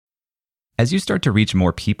As you start to reach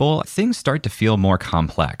more people, things start to feel more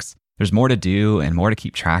complex. There's more to do and more to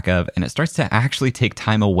keep track of, and it starts to actually take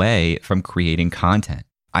time away from creating content.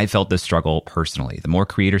 I felt this struggle personally. The more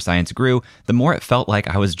Creator Science grew, the more it felt like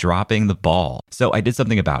I was dropping the ball. So I did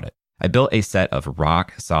something about it. I built a set of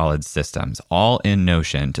rock-solid systems, all in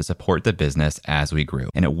Notion, to support the business as we grew,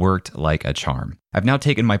 and it worked like a charm. I've now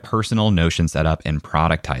taken my personal Notion setup and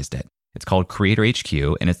productized it. It's called Creator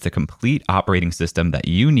HQ, and it's the complete operating system that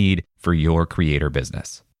you need for your creator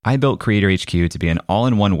business. I built Creator HQ to be an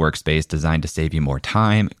all-in-one workspace designed to save you more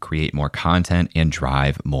time, create more content, and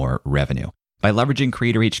drive more revenue. By leveraging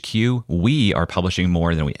Creator HQ, we are publishing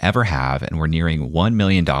more than we ever have, and we're nearing $1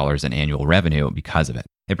 million in annual revenue because of it.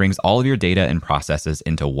 It brings all of your data and processes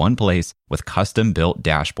into one place with custom-built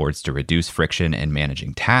dashboards to reduce friction in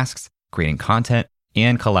managing tasks, creating content,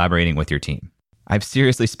 and collaborating with your team. I've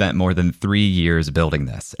seriously spent more than 3 years building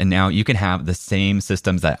this, and now you can have the same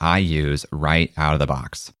systems that I use right out of the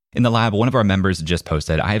box. In the lab, one of our members just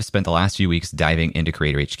posted, I have spent the last few weeks diving into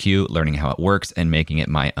Creator HQ, learning how it works, and making it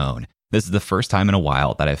my own. This is the first time in a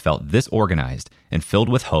while that I've felt this organized and filled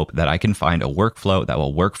with hope that I can find a workflow that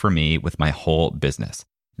will work for me with my whole business.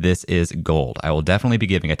 This is gold. I will definitely be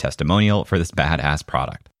giving a testimonial for this badass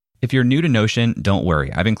product. If you're new to Notion, don't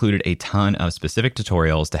worry. I've included a ton of specific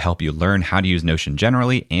tutorials to help you learn how to use Notion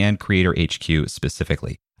generally and Creator HQ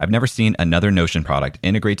specifically. I've never seen another Notion product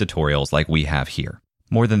integrate tutorials like we have here.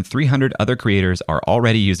 More than 300 other creators are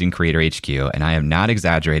already using Creator HQ, and I am not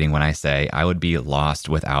exaggerating when I say I would be lost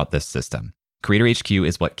without this system. Creator HQ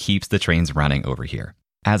is what keeps the trains running over here.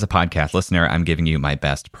 As a podcast listener, I'm giving you my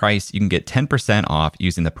best price. You can get 10% off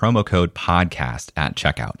using the promo code PODCAST at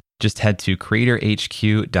checkout. Just head to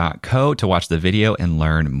creatorhq.co to watch the video and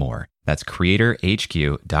learn more. That's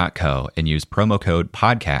creatorhq.co and use promo code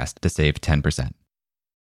PODCAST to save 10%.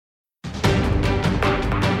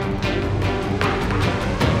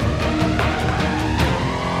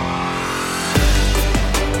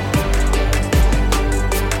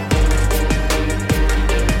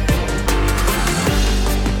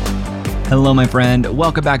 Hello, my friend.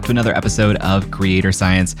 Welcome back to another episode of Creator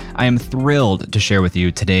Science. I am thrilled to share with you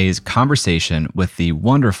today's conversation with the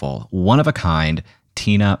wonderful, one-of-a-kind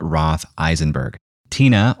Tina Roth Eisenberg.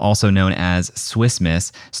 Tina, also known as Swiss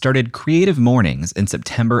Miss, started Creative Mornings in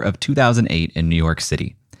September of 2008 in New York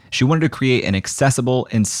City. She wanted to create an accessible,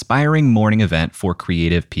 inspiring morning event for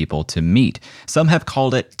creative people to meet. Some have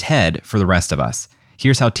called it TED for the rest of us.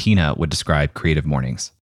 Here's how Tina would describe Creative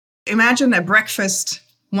Mornings. Imagine a breakfast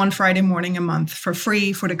one Friday morning a month for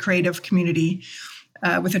free for the creative community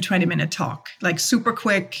with a 20-minute talk, like super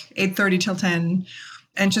quick, 8:30 till 10,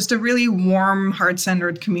 and just a really warm,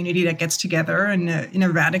 heart-centered community that gets together in a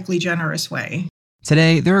radically generous way.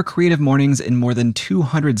 Today, there are Creative Mornings in more than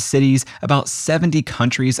 200 cities, about 70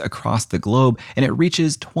 countries across the globe, and it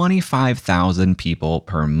reaches 25,000 people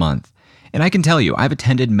per month. And I can tell you, I've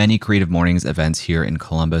attended many Creative Mornings events here in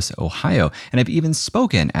Columbus, Ohio, and I've even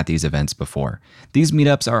spoken at these events before. These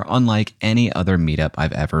meetups are unlike any other meetup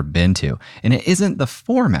I've ever been to. And it isn't the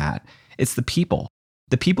format, it's the people.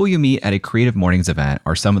 The people you meet at a Creative Mornings event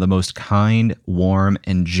are some of the most kind, warm,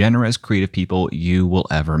 and generous creative people you will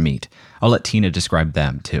ever meet. I'll let Tina describe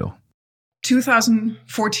them too.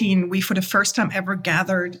 2014, we for the first time ever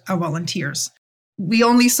gathered our volunteers. We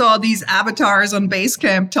only saw these avatars on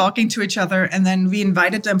Basecamp talking to each other, and then we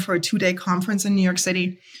invited them for a 2-day conference in New York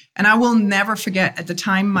City. And I will never forget, at the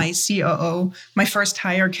time, my COO, my first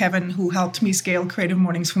hire, Kevin, who helped me scale Creative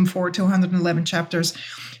Mornings from 4 to 111 chapters,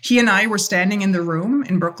 he and I were standing in the room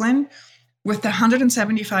in Brooklyn with the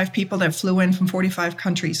 175 people that flew in from 45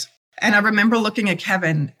 countries. And I remember looking at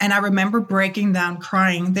Kevin, and I remember breaking down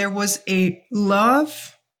crying. There was a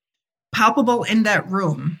love palpable in that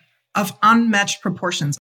room of unmatched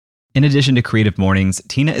proportions. In addition to Creative Mornings,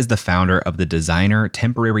 Tina is the founder of the designer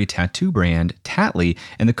temporary tattoo brand Tattly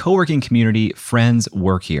and the co-working community Friends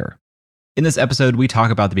Work Here. In this episode, we talk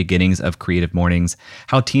about the beginnings of Creative Mornings,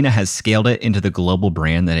 how Tina has scaled it into the global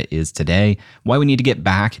brand that it is today, why we need to get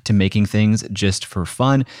back to making things just for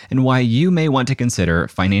fun, and why you may want to consider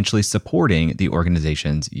financially supporting the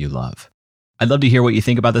organizations you love. I'd love to hear what you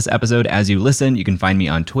think about this episode as you listen. You can find me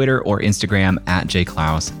on Twitter or Instagram at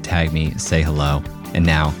jklaus. Tag me, say hello. And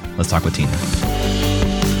now, let's talk with Tina.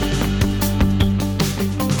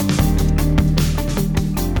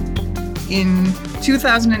 In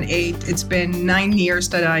 2008, it's been 9 years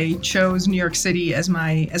that I chose New York City as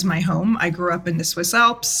my home. I grew up in the Swiss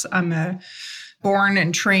Alps. I'm a born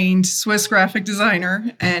and trained Swiss graphic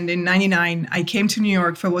designer. And in 99, I came to New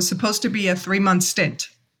York for what was supposed to be a 3-month stint.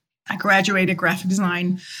 I graduated graphic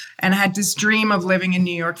design and I had this dream of living in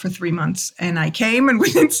New York for 3 months. And I came and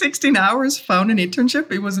within 16 hours found an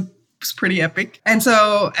internship. It was pretty epic. And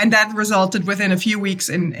that resulted within a few weeks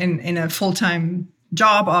in a full-time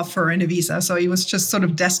job offer and a visa. So it was just sort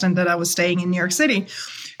of destined that I was staying in New York City.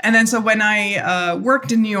 And then so when I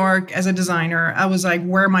worked in New York as a designer, I was like,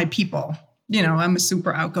 where are my people? I'm a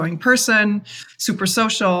super outgoing person, super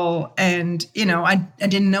social, and, I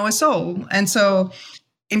didn't know a soul. And so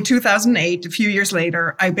in 2008, a few years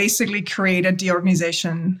later, I basically created the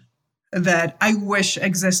organization that I wish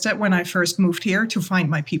existed when I first moved here to find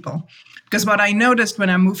my people. Because what I noticed when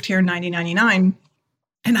I moved here in 1999,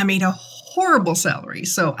 and I made a horrible salary.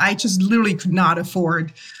 So I just literally could not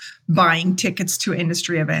afford buying tickets to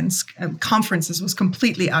industry events. Conferences was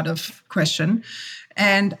completely out of question.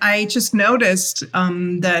 And I just noticed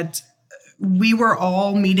that we were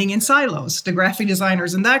all meeting in silos, the graphic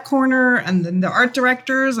designers in that corner, and then the art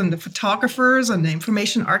directors and the photographers and the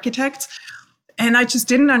information architects. And I just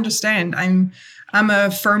didn't understand. I'm a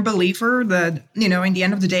firm believer that, in the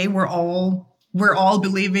end of the day, we're all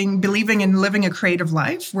believing in living a creative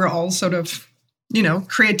life. We're all sort of,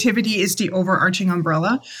 creativity is the overarching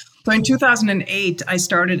umbrella. So in 2008, I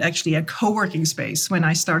started actually a co-working space when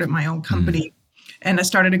I started my own company. And I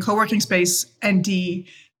started a co-working space, and the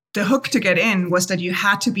hook to get in was that you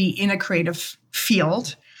had to be in a creative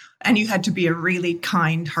field and you had to be a really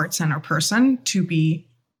kind, heart-centered person to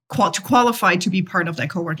qualify to be part of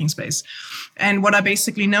that co-working space. And what I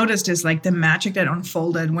basically noticed is like the magic that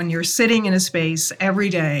unfolded when you're sitting in a space every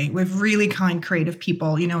day with really kind, creative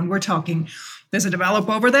people, and we're talking, there's a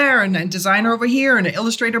developer over there and a designer over here and an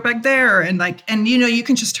illustrator back there. And you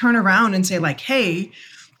can just turn around and say like, hey,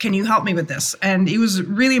 can you help me with this? And it was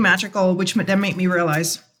really magical, which then made me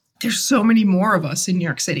realize there's so many more of us in New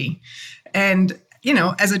York City. And,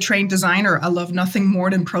 as a trained designer, I love nothing more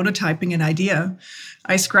than prototyping an idea.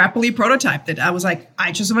 I scrappily prototyped it. I was like,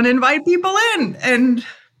 I just want to invite people in. And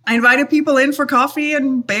I invited people in for coffee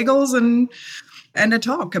and bagels and a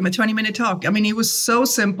talk, a 20-minute talk. I mean, it was so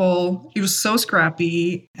simple. It was so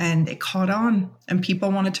scrappy, and it caught on. And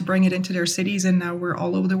people wanted to bring it into their cities, and now we're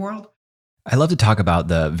all over the world. I love to talk about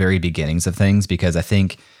the very beginnings of things because I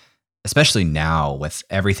think, especially now with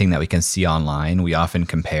everything that we can see online, we often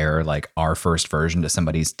compare like our first version to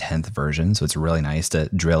somebody's 10th version. So it's really nice to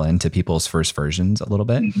drill into people's first versions a little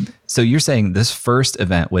bit. Mm-hmm. So you're saying this first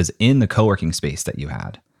event was in the co-working space that you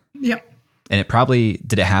had. Yep. And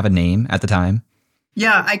did it have a name at the time?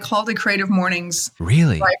 Yeah, I called it Creative Mornings.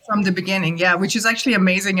 Really? Right from the beginning. Yeah, which is actually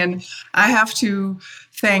amazing. And I have to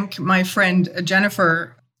thank my friend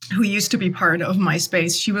Jennifer, who used to be part of my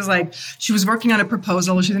space. She was working on a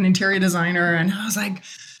proposal. She's an interior designer. And I was like,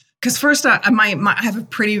 because first I have a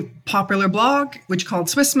pretty popular blog, which called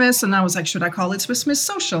Swiss Miss. And I was like, should I call it Swiss Miss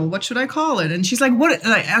Social? What should I call it? And she's like, what?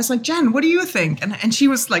 And I was like, Jen, what do you think? And she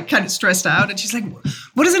was like kind of stressed out. And she's like,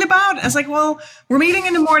 what is it about? I was like, well, we're meeting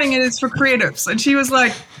in the morning and it's for creatives. And she was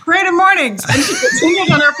like, Creative Mornings. And she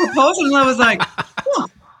continued on her proposal. And I was like, oh,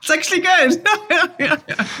 it's actually good.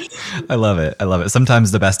 I love it.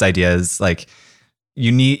 Sometimes the best idea is like,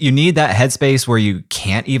 you need that headspace where you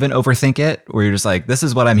can't even overthink it, where you're just like, this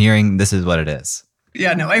is what I'm hearing. This is what it is.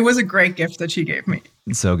 Yeah, no, it was a great gift that she gave me.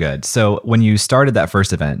 So good. So when you started that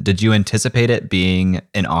first event, did you anticipate it being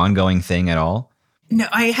an ongoing thing at all? No,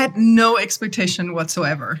 I had no expectation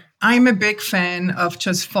whatsoever. I'm a big fan of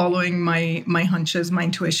just following my hunches, my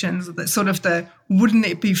intuitions, the wouldn't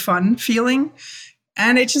it be fun feeling.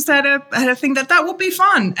 And it just had a thing that would be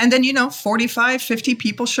fun. And then, 45, 50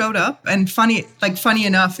 people showed up. And funny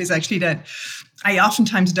enough is actually that I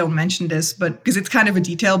oftentimes don't mention this, but because it's kind of a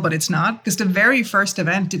detail, but it's not. Because the very first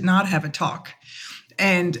event did not have a talk.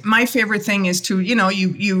 And my favorite thing is to,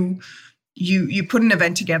 you put an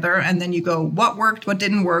event together and then you go, what worked, what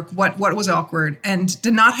didn't work, what was awkward. And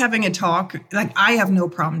to not having a talk, like I have no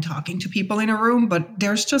problem talking to people in a room, but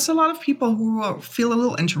there's just a lot of people who feel a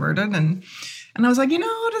little introverted. And I was like,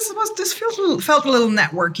 this felt a little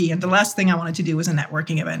networky. And the last thing I wanted to do was a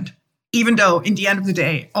networking event, even though in the end of the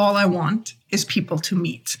day, all I want is people to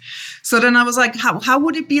meet. So then I was like, how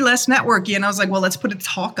would it be less networky? And I was like, well, let's put a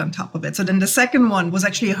talk on top of it. So then the second one was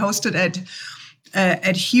actually hosted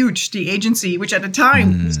at Huge, the agency, which at the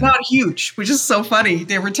time was not huge, which is so funny.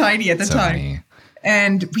 They were tiny at the time. Funny.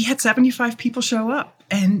 And we had 75 people show up.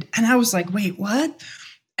 And I was like, wait, what?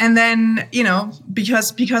 And then,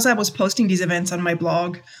 because I was posting these events on my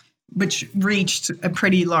blog, which reached a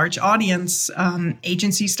pretty large audience,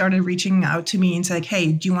 agencies started reaching out to me and said,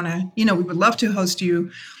 hey, do you want to, we would love to host you.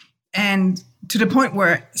 And to the point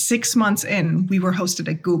where 6 months in, we were hosted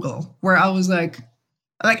at Google, where I was like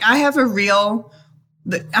I have a real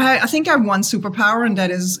I think I have one superpower, and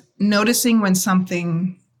that is noticing when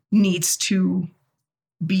something needs to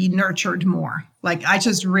be nurtured more. Like I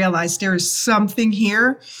just realized there is something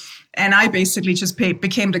here, and I basically just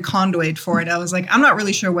became the conduit for it. I was like, I'm not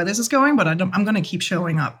really sure where this is going, but I'm going to keep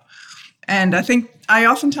showing up. And I think I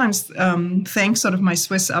oftentimes thank sort of my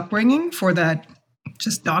Swiss upbringing for that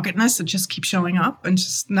just doggedness to just keep showing up and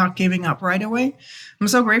just not giving up right away. I'm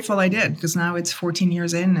so grateful I did, because now it's 14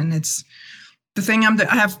 years in, and it's the thing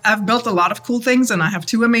I've built a lot of cool things, and I have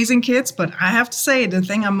 2 amazing kids, but I have to say the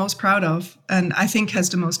thing I'm most proud of, and I think has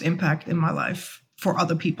the most impact in my life for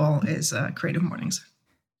other people, is Creative Mornings.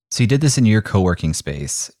 So you did this in your co-working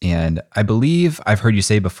space, and I believe I've heard you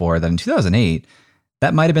say before that in 2008,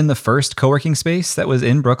 that might have been the first co-working space that was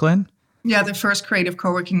in Brooklyn? Yeah, the first creative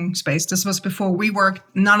co-working space. This was before WeWork.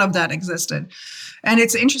 None of that existed. And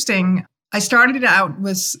it's interesting. I started it out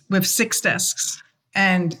with 6 desks,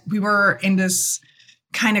 and we were in this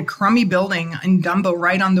kind of crummy building in Dumbo,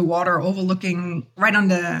 right on the water, right on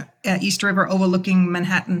the East River, overlooking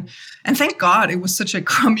Manhattan. And thank God it was such a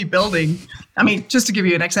crummy building. I mean, just to give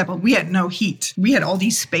you an example, we had no heat. We had all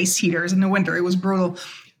these space heaters in the winter. It was brutal.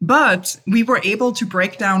 But we were able to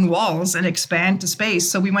break down walls and expand the space.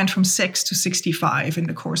 So we went from 6 to 65 in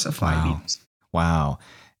the course of 5 years. Wow.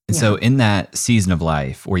 And so in that season of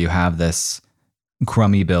life where you have this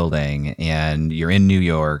crummy building and you're in New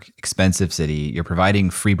York, expensive city, you're providing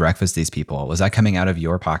free breakfast to these people, was that coming out of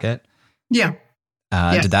your pocket? Yeah.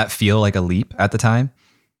 Yes. Did that feel like a leap at the time?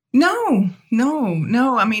 No.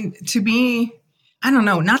 I mean, to me, I don't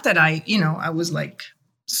know. Not that I was like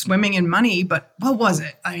swimming in money, but what was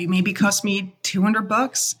it? I mean, maybe cost me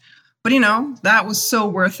 $200, but that was so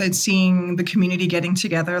worth it, seeing the community getting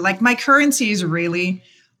together. Like my currency is really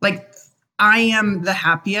like, I am the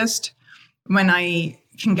happiest when I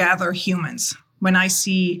can gather humans, when I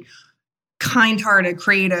see kind-hearted,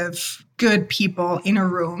 creative, good people in a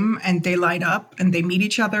room and they light up and they meet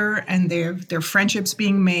each other and their friendships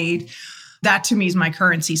being made. That to me is my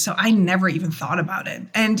currency. So I never even thought about it.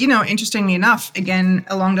 And, interestingly enough, again,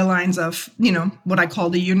 along the lines of, what I call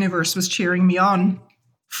the universe was cheering me on.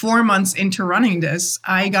 4 months into running this,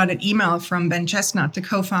 I got an email from Ben Chestnut, the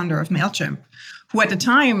co-founder of MailChimp, who at the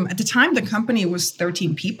time, the company was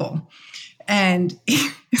 13 people. And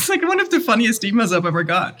it's like one of the funniest emails I've ever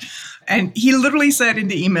got. And he literally said in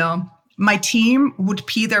the email, my team would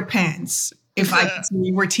pee their pants if I could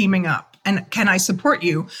see we're teaming up. And can I support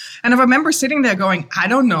you? And I remember sitting there going, I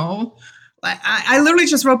don't know. I literally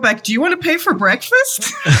just wrote back, do you want to pay for breakfast?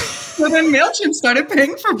 So then MailChimp started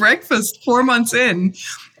paying for breakfast 4 months in.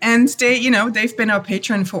 And they've been our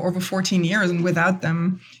patron for over 14 years. And without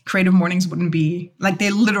them, Creative Mornings wouldn't be, like, they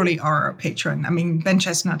literally are our patron. I mean, Ben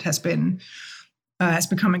Chestnut has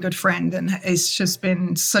become a good friend and has just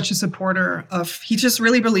been such a supporter he just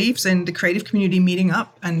really believes in the creative community meeting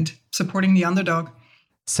up and supporting the underdog.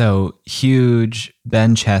 So huge,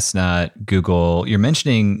 Ben Chestnut, Google, you're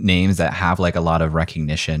mentioning names that have like a lot of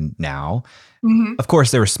recognition now. Mm-hmm. Of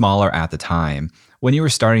course, they were smaller at the time. When you were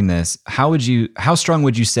starting this, how strong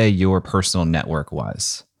would you say your personal network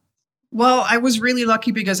was? Well, I was really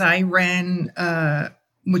lucky because I ran,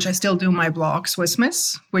 which I still do, my blog, Swiss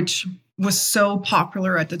Miss, which was so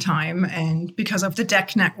popular at the time. And because of the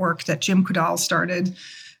deck network that Jim Coudal started,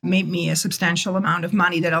 made me a substantial amount of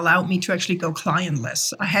money that allowed me to actually go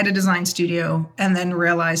clientless. I had a design studio and then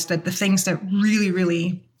realized that the things that really,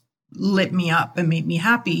 really lit me up and made me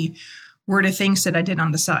happy were the things that I did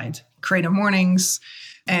on the side. Creative Mornings.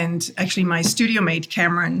 And actually my studio mate,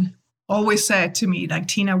 Cameron, always said to me, like,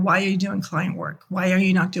 Tina, why are you doing client work? Why are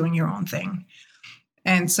you not doing your own thing?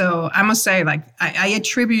 And so I must say, like, I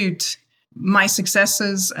attribute my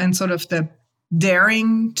successes and sort of the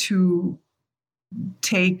daring to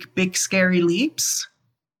take big, scary leaps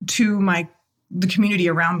to the community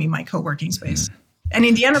around me, my co-working space. And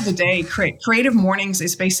in the end of the day, Creative Mornings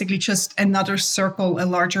is basically just another circle, a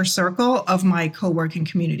larger circle of my co-working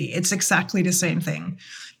community. It's exactly the same thing.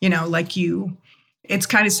 It's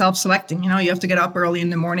kind of self-selecting. You have to get up early in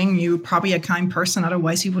the morning. You're probably a kind person,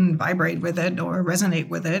 otherwise you wouldn't vibrate with it or resonate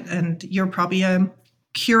with it. And you're probably a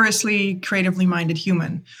curiously, creatively minded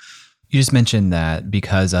human. You just mentioned that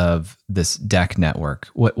because of this deck network.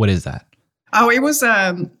 What is that? Oh, it was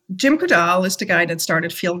Jim Coudal is the guy that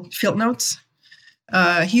started Field Notes.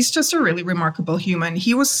 He's just a really remarkable human.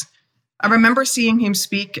 I remember seeing him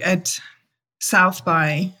speak at South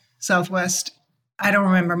by Southwest. I don't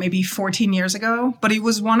remember, maybe 14 years ago. But it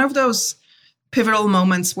was one of those pivotal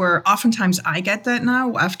moments where oftentimes I get that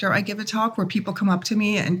now after I give a talk, where people come up to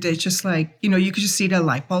me and they just like, you could just see the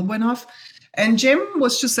light bulb went off. And Jim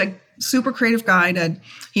was just like super creative guy that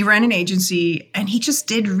he ran an agency and he just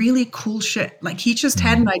did really cool shit. Like he just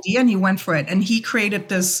had an idea and he went for it. And he created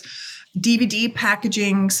this DVD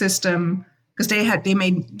packaging system because they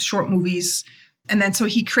made short movies. And then so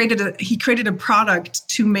he created a product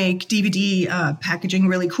to make DVD packaging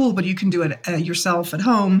really cool, but you can do it yourself at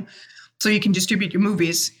home, so you can distribute your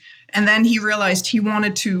movies. And then he realized he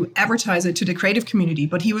wanted to advertise it to the creative community,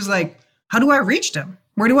 but he was like, how do I reach them?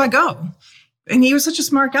 Where do I go? And he was such a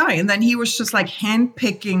smart guy. And then he was just like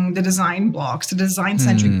handpicking the design blocks, the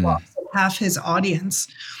design-centric blocks that have his audience,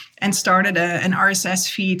 and started an RSS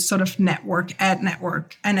feed sort of ad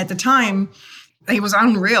network. And at the time, it was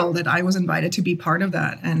unreal that I was invited to be part of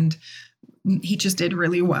that. And he just did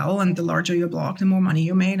really well. And the larger your blog, the more money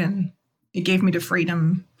you made. And it gave me the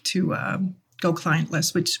freedom to go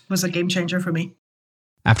clientless, which was a game changer for me.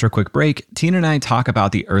 After a quick break, Tina and I talk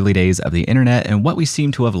about the early days of the internet and what we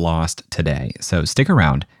seem to have lost today. So stick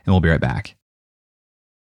around and we'll be right back.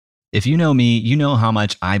 If you know me, you know how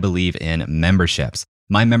much I believe in memberships.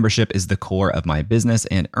 My membership is the core of my business,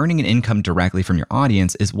 and earning an income directly from your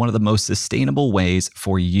audience is one of the most sustainable ways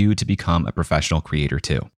for you to become a professional creator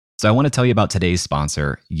too. So I want to tell you about today's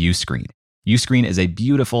sponsor, Uscreen. Uscreen is a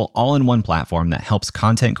beautiful all-in-one platform that helps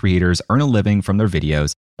content creators earn a living from their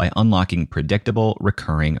videos by unlocking predictable,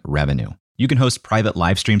 recurring revenue. You can host private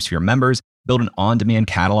live streams for your members, build an on-demand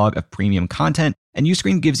catalog of premium content, and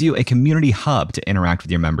Uscreen gives you a community hub to interact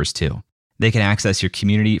with your members too. They can access your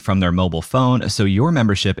community from their mobile phone, so your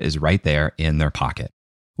membership is right there in their pocket.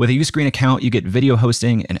 With a Uscreen account, you get video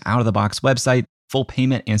hosting, an out-of-the-box website, full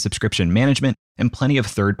payment and subscription management, and plenty of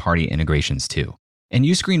third-party integrations too. And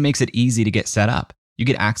Uscreen makes it easy to get set up. You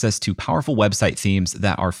get access to powerful website themes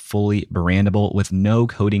that are fully brandable with no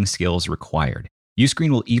coding skills required. Uscreen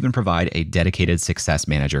will even provide a dedicated success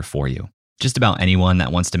manager for you. Just about anyone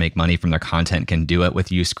that wants to make money from their content can do it with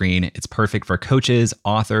Uscreen. It's perfect for coaches,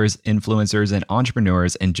 authors, influencers, and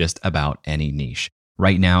entrepreneurs in just about any niche.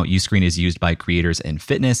 Right now, Uscreen is used by creators in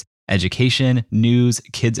fitness, education, news,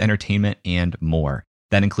 kids entertainment, and more.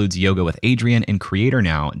 That includes Yoga with Adriene and Creator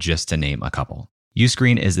Now, just to name a couple.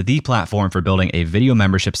 Uscreen is the platform for building a video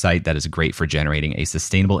membership site that is great for generating a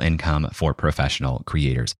sustainable income for professional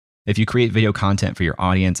creators. If you create video content for your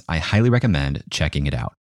audience, I highly recommend checking it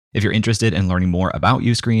out. If you're interested in learning more about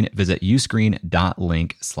Uscreen, visit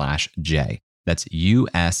uscreen.link/J. That's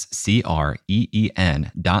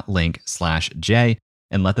uscreen.link/J,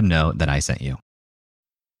 and let them know that I sent you.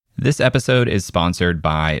 This episode is sponsored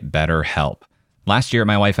by BetterHelp. Last year,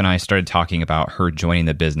 my wife and I started talking about her joining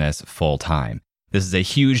the business full time. This is a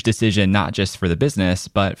huge decision, not just for the business,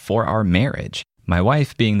 but for our marriage. My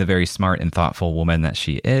wife, being the very smart and thoughtful woman that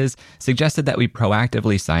she is, suggested that we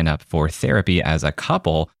proactively sign up for therapy as a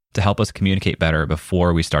couple to help us communicate better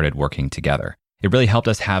before we started working together. It really helped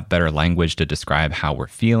us have better language to describe how we're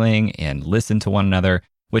feeling and listen to one another,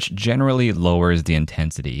 which generally lowers the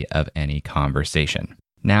intensity of any conversation.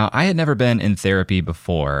 Now, I had never been in therapy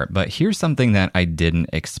before, but here's something that I didn't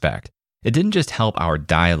expect. It didn't just help our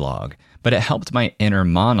dialogue, but it helped my inner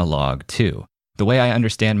monologue too. The way I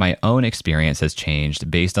understand my own experience has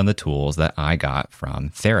changed based on the tools that I got from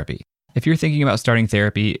therapy. If you're thinking about starting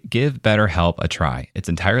therapy, give BetterHelp a try. It's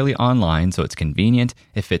entirely online, so it's convenient,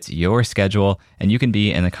 it fits your schedule, and you can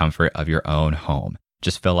be in the comfort of your own home.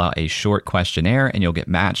 Just fill out a short questionnaire and you'll get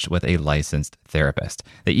matched with a licensed therapist.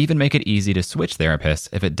 They even make it easy to switch therapists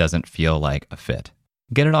if it doesn't feel like a fit.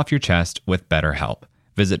 Get it off your chest with BetterHelp.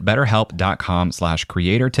 Visit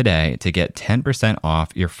betterhelp.com/creator today to get 10% off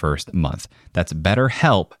your first month. That's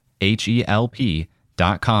BetterHelp,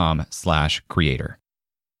 HELP.com/creator.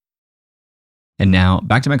 And now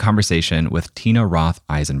back to my conversation with Tina Roth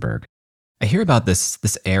Eisenberg. I hear about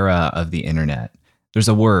this era of the internet. There's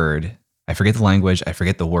a word, I forget the language, I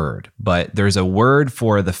forget the word, but there's a word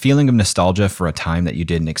for the feeling of nostalgia for a time that you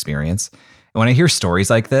didn't experience. And when I hear stories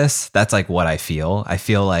like this, that's like what I feel. I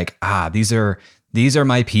feel like, these are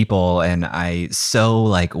my people, and I so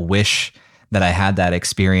like wish that I had that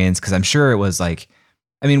experience, because I'm sure it was like,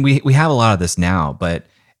 I mean, we have a lot of this now, but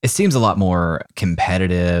it seems a lot more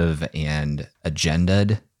competitive and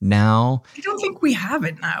agenda'd now. I don't think we have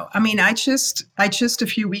it now. I mean, I just a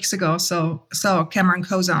few weeks ago saw Cameron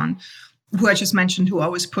Kozan, who I just mentioned, who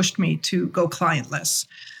always pushed me to go clientless.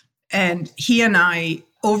 And he and I,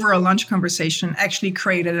 over a lunch conversation, actually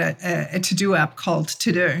created a to-do app called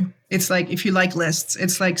To Do. It's like, if you like lists,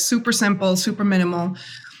 it's like super simple, super minimal.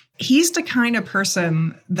 He's the kind of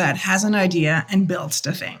person that has an idea and builds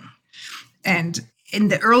the thing. And in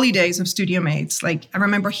the early days of Studio Mates, like I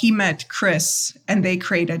remember he met Chris and they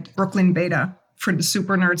created Brooklyn Beta for the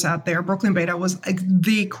super nerds out there. Brooklyn Beta was like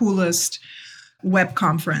the coolest web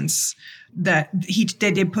conference that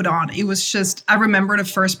they did put on. It was just, I remember the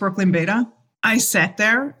first Brooklyn Beta. I sat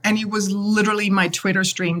there and it was literally my Twitter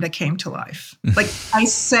stream that came to life. Like I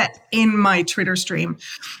sat in my Twitter stream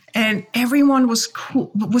and everyone was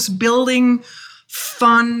cool, was building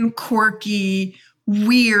fun, quirky,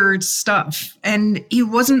 weird stuff. And it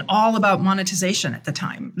wasn't all about monetization at the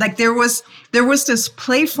time. Like there was this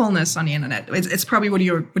playfulness on the internet. It's probably what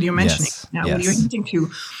you're mentioning now, what you're hinting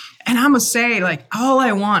to. And I must say, like, all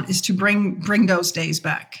I want is to bring those days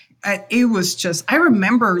back. It was just, I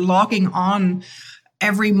remember logging on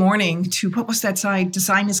every morning to, what was that site?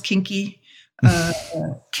 Design is Kinky,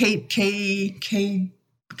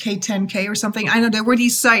 K10K or something. I know there were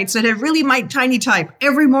these sites that had really my tiny type.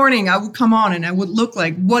 Every morning I would come on and I would look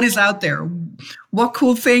like, what is out there? What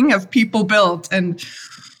cool thing have people built? And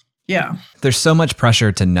yeah. There's so much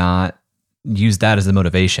pressure to not use that as the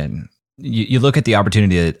motivation. You look at the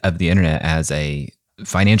opportunity of the internet as a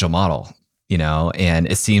financial model, and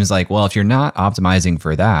it seems like, well, if you're not optimizing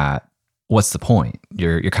for that, what's the point?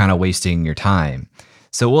 You're kind of wasting your time.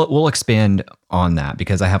 So we'll expand on that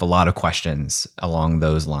because I have a lot of questions along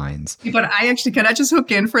those lines. But can I just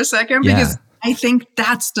hook in for a second? Yeah. Because I think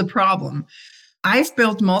that's the problem. I've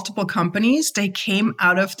built multiple companies. They came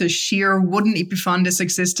out of the sheer, wouldn't it be fun this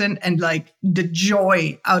existent, and like the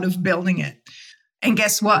joy out of building it. And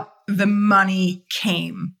guess what? The money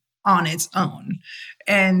came on its own.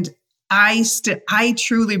 And I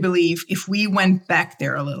truly believe if we went back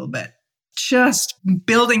there a little bit, just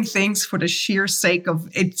building things for the sheer sake of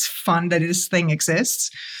it's fun that this thing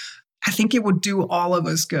exists, I think it would do all of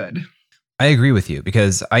us good. I agree with you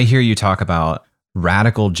because I hear you talk about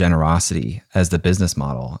radical generosity as the business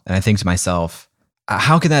model. And I think to myself,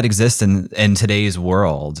 how can that exist in today's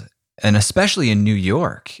world? And especially in New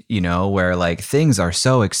York, where like things are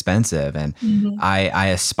so expensive. And I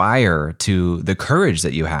aspire to the courage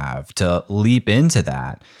that you have to leap into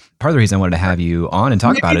that. Part of the reason I wanted to have you on and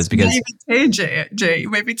talk about it is because... Jay,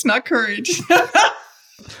 maybe it's not courage.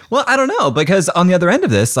 Well, I don't know, because on the other end of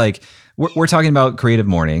this, like we're talking about Creative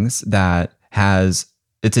Mornings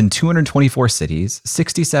it's in 224 cities,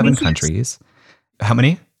 67 countries. How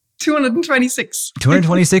many? 226.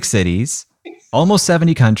 226 cities. Almost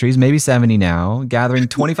 70 countries, maybe 70 now, gathering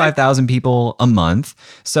 25,000 people a month.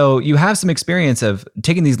 So you have some experience of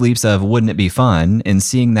taking these leaps of wouldn't it be fun and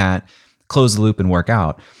seeing that close the loop and work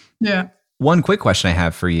out. Yeah. One quick question I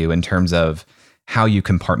have for you in terms of how you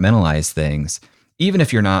compartmentalize things, even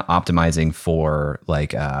if you're not optimizing for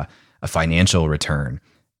like a financial return,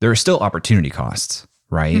 there are still opportunity costs,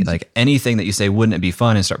 right? Mm-hmm. Like anything that you say, wouldn't it be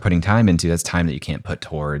fun and start putting time into, that's time that you can't put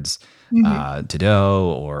towards To-Do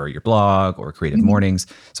or your blog or Creative Mornings.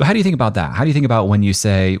 So how do you think about that? How do you think about when you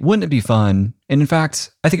say, wouldn't it be fun? And in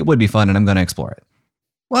fact, I think it would be fun and I'm going to explore it.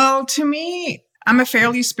 Well, to me, I'm a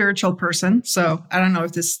fairly spiritual person. So I don't know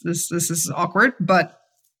if this is awkward, but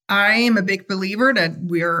I am a big believer that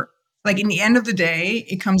we're like, in the end of the day,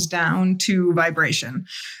 it comes down to vibration,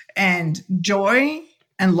 and joy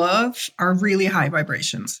and love are really high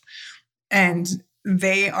vibrations. And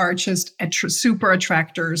they are just super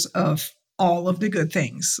attractors of all of the good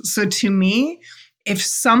things. So to me, if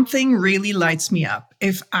something really lights me up,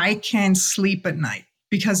 if I can sleep at night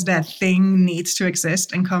because that thing needs to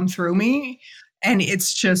exist and come through me, and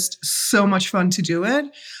it's just so much fun to do it,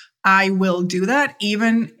 I will do that,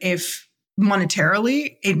 even if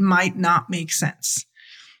monetarily it might not make sense.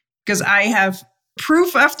 Because I have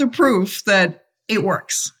proof after proof that it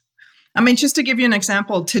works. I mean, just to give you an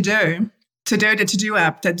example, the To-Do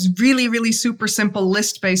app, that's really, really super simple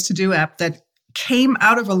list-based To-Do app that came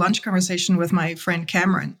out of a lunch conversation with my friend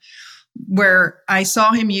Cameron, where I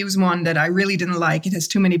saw him use one that I really didn't like. It has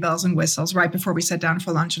too many bells and whistles right before we sat down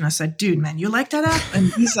for lunch. And I said, dude, man, you like that app?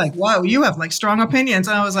 And he's like, wow, you have like strong opinions.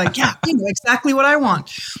 And I was like, yeah, exactly what I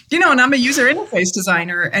want. And I'm a user interface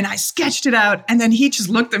designer, and I sketched it out. And then he just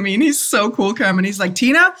looked at me, and he's so cool, Cameron. He's like,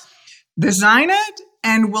 Tina, design it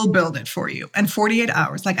and we'll build it for you. And 48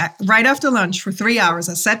 hours, right after lunch for 3 hours,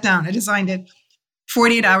 I sat down, I designed it.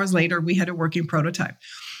 48 hours later, we had a working prototype.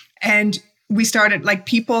 And we started,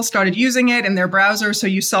 people started using it in their browser. So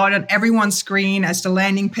you saw it on everyone's screen as the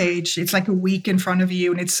landing page. It's like a week in front of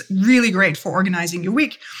you, and it's really great for organizing your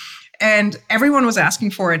week. And everyone was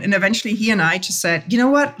asking for it. And eventually he and I just said, you know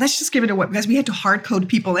what, let's just give it away, because we had to hard code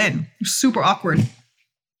people in. It was super awkward.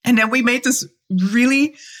 And then we made this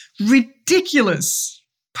really ridiculous,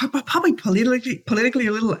 probably politically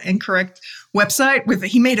a little incorrect website.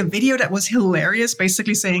 He made a video that was hilarious,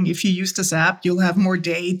 basically saying, if you use this app, you'll have more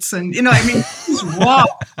dates. And, it was wow.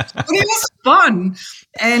 But it was fun.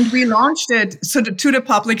 And we launched it to the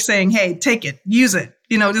public saying, hey, take it, use it.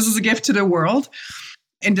 this is a gift to the world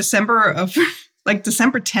in December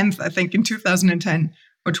 10th, I think, in 2010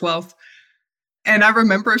 or 12. And I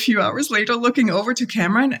remember a few hours later looking over to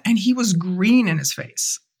Cameron, and he was green in his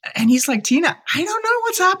face. And he's like, Tina, I don't know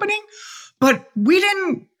what's happening, but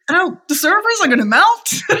the servers are going to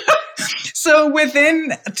melt. So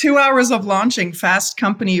within 2 hours of launching, Fast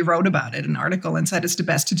Company wrote about it, an article, and said it's the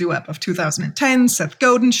best to-do app of 2010. Seth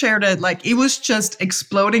Godin shared it. Like, it was just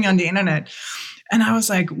exploding on the internet. And I was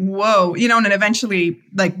like, whoa, and then eventually,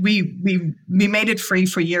 like, we made it free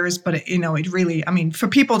for years, but it really, for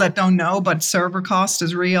people that don't know, but server cost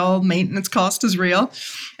is real, maintenance cost is real.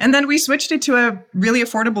 And then we switched it to a really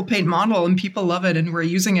affordable paid model, and people love it, and we're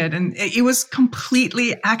using it. And it was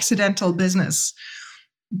completely accidental business.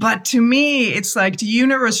 But to me, it's like the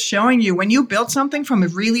universe showing you when you build something from a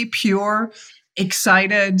really pure,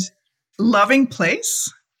 excited, loving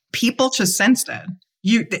place, people just sense that.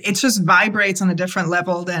 It just vibrates on a different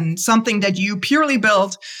level than something that you purely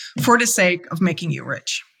build for the sake of making you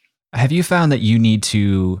rich. Have you found that you need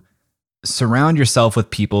to surround yourself with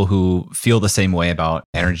people who feel the same way about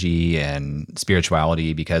energy and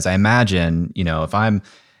spirituality? Because I imagine, if I'm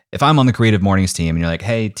on the Creative Mornings team and you're like,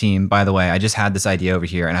 hey team, by the way, I just had this idea over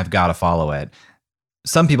here and I've got to follow it.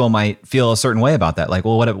 Some people might feel a certain way about that. Like,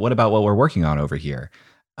 well, what about what we're working on over here?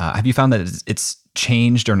 Have you found that it's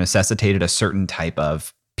changed or necessitated a certain type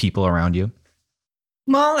of people around you?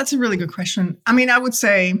 Well, that's a really good question. I would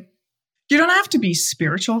say you don't have to be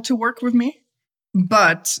spiritual to work with me,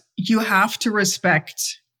 but you have to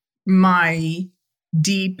respect my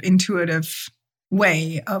deep, intuitive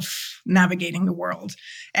way of navigating the world.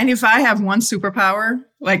 And if I have one superpower,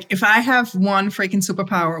 like if I have one freaking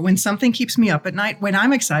superpower, when something keeps me up at night, when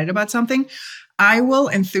I'm excited about something, I will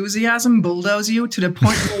enthusiasm bulldoze you to the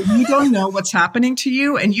point where you don't know what's happening to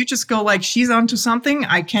you. And you just go like, she's onto something.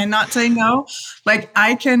 I cannot say no. Like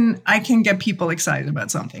I can get people excited about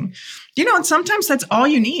something, and sometimes that's all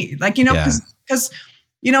you need. Like, because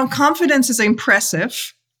confidence is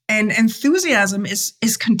impressive and enthusiasm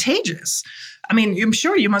is contagious. I'm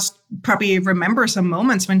sure you must probably remember some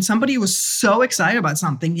moments when somebody was so excited about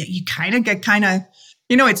something that you kind of get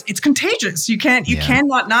it's contagious. You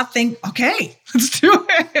cannot not think, okay, let's do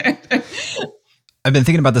it. I've been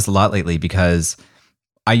thinking about this a lot lately because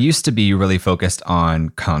I used to be really focused on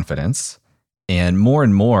confidence, and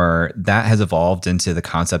more that has evolved into the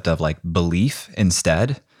concept of like belief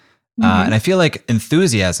instead. And I feel like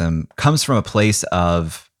enthusiasm comes from a place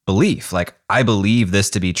of belief. Like I believe this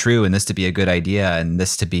to be true and this to be a good idea and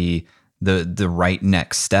this to be the right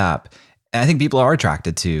next step. And I think people are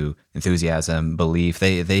attracted to enthusiasm, belief.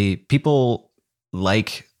 People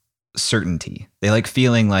like certainty. They like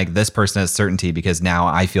feeling like this person has certainty because now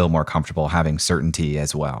I feel more comfortable having certainty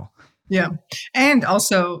as well. Yeah. And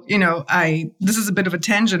also, this is a bit of a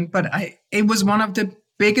tangent, but it was one of the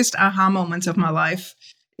biggest aha moments of my life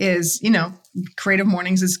is, Creative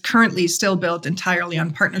Mornings is currently still built entirely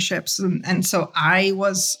on partnerships. And so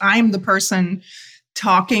I'm the person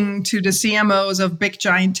talking to the CMOs of big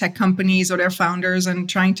giant tech companies or their founders and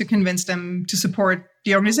trying to convince them to support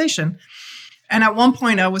the organization. And at one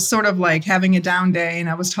point I was sort of like having a down day and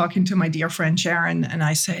I was talking to my dear friend Sharon and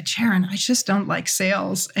I said, Sharon, I just don't like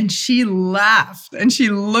sales. And she laughed and she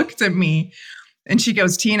looked at me and she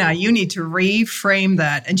goes, Tina, you need to reframe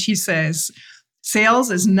that. And she says, sales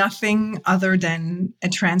is nothing other than a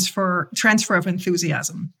transfer of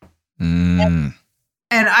enthusiasm.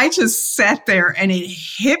 And I just sat there and it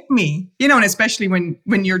hit me, and especially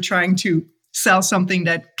when you're trying to sell something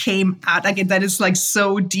that came out, like that is like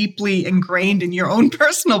so deeply ingrained in your own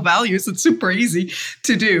personal values. It's super easy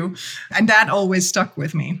to do. And that always stuck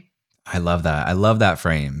with me. I love that. I love that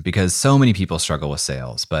frame because so many people struggle with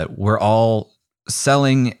sales, but we're all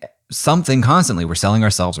selling something constantly. We're selling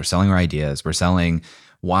ourselves, we're selling our ideas, we're selling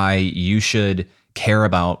why you should care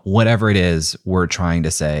about whatever it is we're trying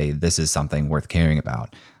to say. This is something worth caring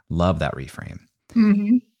about. Love that reframe.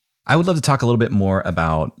 Mm-hmm. I would love to talk a little bit more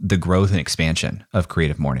about the growth and expansion of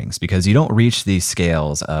Creative Mornings because you don't reach these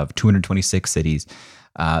scales of 226 cities,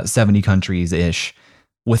 70 countries-ish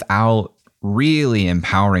without really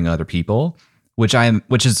empowering other people, which I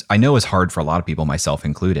know is hard for a lot of people, myself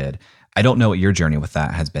included. I don't know what your journey with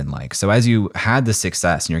that has been like. So as you had the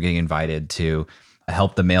success and you're getting invited to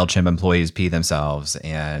help the MailChimp employees pee themselves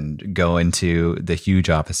and go into the huge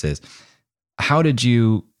offices, how did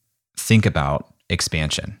you think about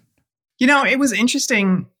expansion? It was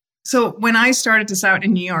interesting. So when I started this out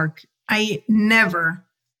in New York, I never,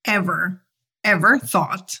 ever, ever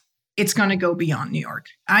thought it's going to go beyond New York.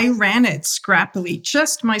 I ran it scrappily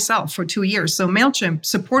just myself for 2 years. So MailChimp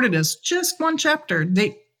supported us just one chapter.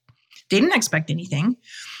 didn't expect anything.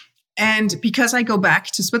 And because I go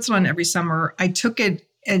back to Switzerland every summer, I took it.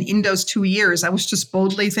 And in those 2 years, I was just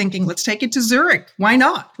boldly thinking, let's take it to Zurich. Why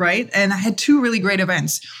not? Right. And I had 2 really great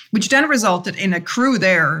events, which then resulted in a crew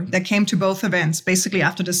there that came to both events, basically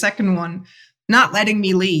after the second one, not letting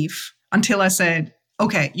me leave until I said,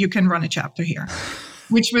 okay, you can run a chapter here.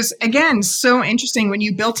 Which was, again, so interesting when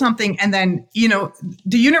you build something and then,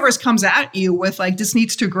 the universe comes at you with like, this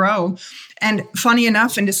needs to grow. And funny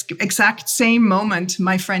enough, in this exact same moment,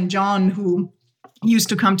 my friend John, who used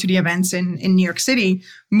to come to the events in New York City,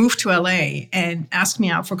 moved to LA and asked me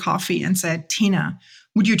out for coffee and said, Tina,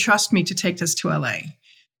 would you trust me to take this to LA?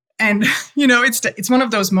 And, it's one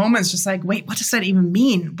of those moments just like, wait, what does that even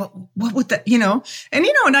mean? What would that,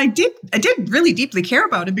 and I did really deeply care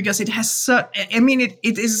about it because it has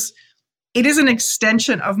it is an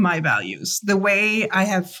extension of my values. The way I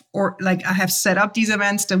have set up these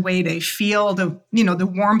events, the way they feel, the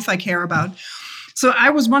warmth I care about. So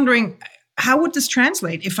I was wondering, how would this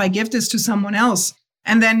translate if I give this to someone else?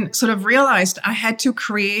 And then sort of realized I had to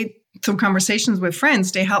create through conversations with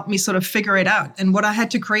friends. They helped me sort of figure it out. And what I had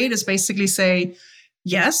to create is basically say,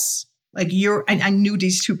 yes, I knew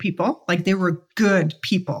these 2 people, like they were good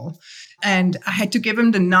people. And I had to give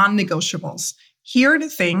them the non-negotiables. Here are the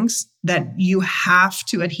things that you have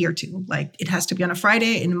to adhere to. Like it has to be on a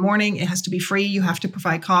Friday in the morning. It has to be free. You have to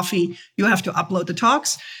provide coffee. You have to upload the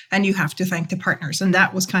talks and you have to thank the partners. And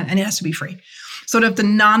that was and it has to be free. Sort of the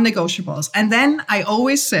non-negotiables. And then I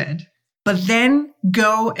always said, but then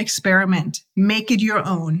go experiment, make it your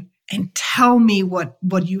own and tell me what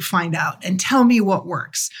you find out and tell me what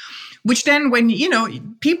works. Which then when,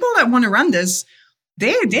 people that want to run this,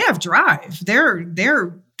 they have drive.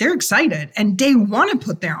 They're excited and they want to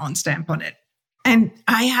put their own stamp on it. And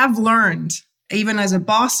I have learned, even as a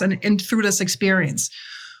boss and through this experience,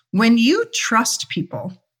 when you trust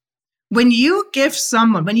people, when you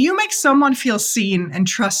make someone feel seen and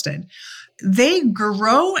trusted, they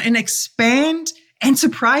grow and expand and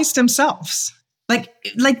surprise themselves.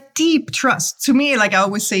 Like deep trust. To me, like I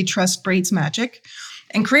always say, trust breeds magic.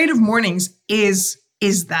 And Creative Mornings is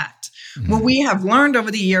that. Mm-hmm. What we have learned over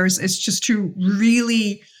the years is just to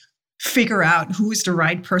really figure out who is the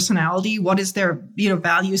right personality, what is their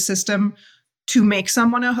value system to make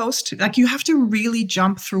someone a host. Like you have to really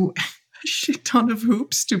jump through a shit ton of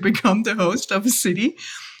hoops to become the host of a city.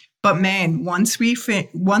 But man, once we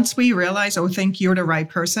realize, think you're the right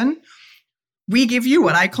person, we give you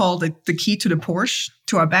what I call the key to the Porsche,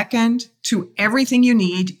 to our back end, to everything you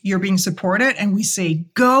need. You're being supported. And we say,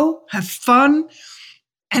 go, have fun,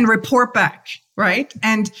 and report back, right?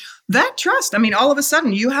 And that trust, all of a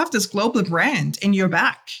sudden you have this global brand in your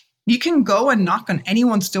back. You can go and knock on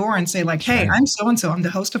anyone's door and say like, hey, I'm so-and-so. I'm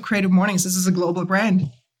the host of Creative Mornings. This is a global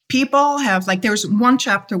brand. People have, there's one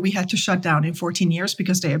chapter we had to shut down in 14 years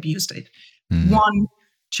because they abused it. Mm-hmm. One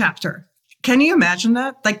chapter. Can you imagine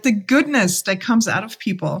that? Like the goodness that comes out of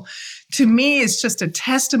people, to me, is just a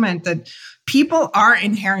testament that people are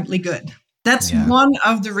inherently good. That's one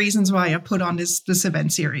of the reasons why I put on this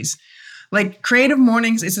event series. Like Creative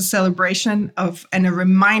Mornings is a celebration of and a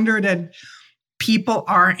reminder that people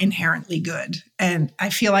are inherently good. And I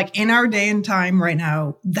feel like in our day and time right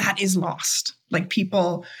now, that is lost. Like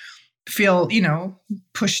people feel,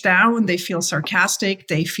 pushed down. They feel sarcastic.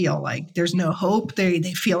 They feel like there's no hope. They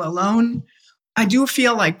feel alone. I do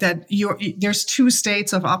feel like that there's 2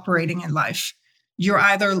 states of operating in life. You're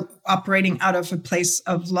either operating out of a place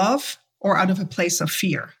of love or out of a place of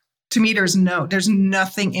fear. To me, there's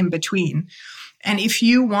nothing in between. And if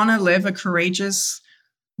you want to live a courageous,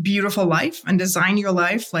 beautiful life and design your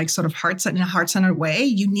life like sort of in a heart-centered way,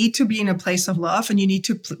 you need to be in a place of love and you need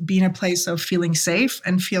to be in a place of feeling safe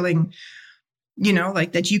and feeling,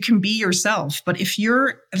 like that you can be yourself. But if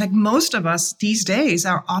you're like most of us these days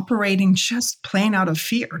are operating just plain out of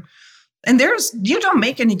fear, and you don't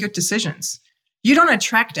make any good decisions. You don't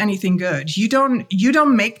attract anything good. You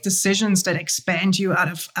don't make decisions that expand you out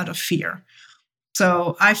of fear.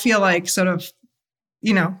 So I feel like sort of,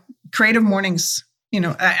 Creative Mornings, I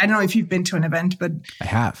don't know if you've been to an event, but I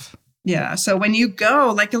have. Yeah. So when you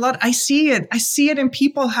go, like a lot, I see it in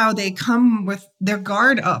people, how they come with their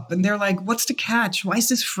guard up and they're like, what's the catch? Why is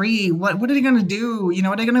this free? What are they going to do?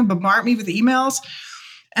 Are they going to bombard me with emails?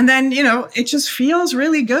 And then, it just feels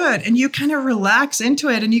really good. And you kind of relax into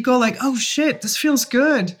it and you go like, oh shit, this feels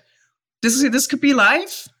good. This could be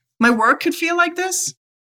life. My work could feel like this.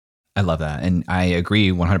 I love that. And I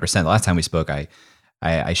agree 100%. The last time we spoke,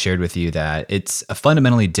 I shared with you that it's a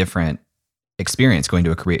fundamentally different experience going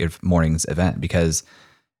to a Creative Mornings event because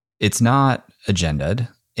it's not agended.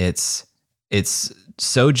 It's It's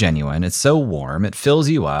so genuine. It's so warm. It fills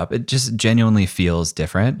you up. It just genuinely feels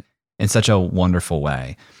different in such a wonderful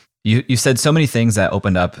way. You said so many things that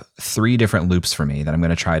opened up 3 different loops for me that I'm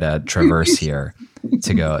going to try to traverse here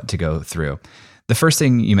to go through. The first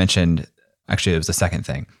thing you mentioned, actually, it was the second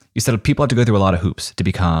thing. You said people have to go through a lot of hoops to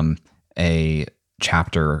become a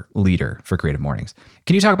chapter leader for Creative Mornings.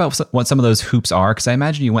 Can you talk about what some of those hoops are? Because I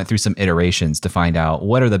imagine you went through some iterations to find out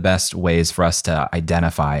what are the best ways for us to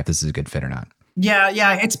identify if this is a good fit or not.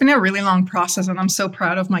 Yeah. It's been a really long process, and I'm so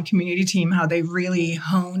proud of my community team, how they really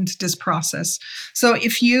honed this process. So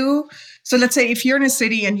let's say if you're in a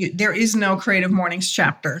city and there is no Creative Mornings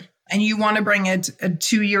chapter, and you want to bring it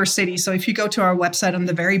to your city. So if you go to our website, on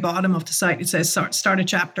the very bottom of the site, it says start a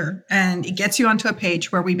chapter, and it gets you onto a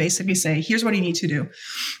page where we basically say, here's what you need to do.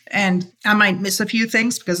 And I might miss a few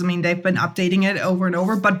things because, they've been updating it over and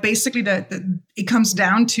over. But basically, it comes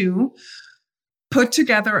down to put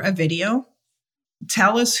together a video.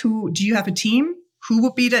 Tell us do you have a team? Who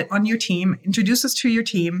will be on your team? Introduce us to your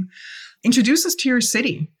team. Introduce us to your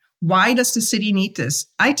city. Why does the city need this?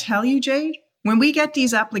 I tell you, Jay, when we get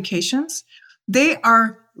these applications, they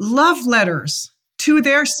are love letters to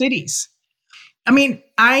their cities.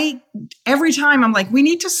 Every time I'm like, we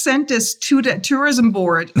need to send this to the tourism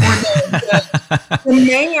board or the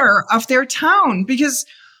mayor of their town, because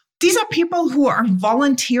these are people who are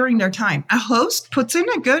volunteering their time. A host puts in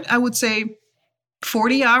a good, I would say,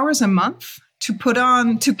 40 hours a month to put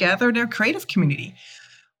on together their creative community.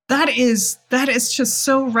 That is just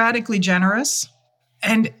so radically generous.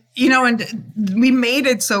 And we made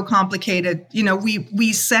it so complicated.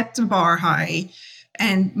 We set the bar high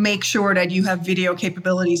and make sure that you have video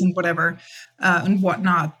capabilities and whatever and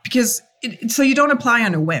whatnot, because so you don't apply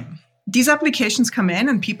on a whim. These applications come in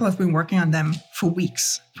and people have been working on them for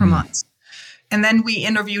weeks, for months. And then we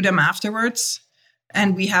interview them afterwards.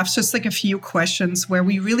 And we have just like a few questions where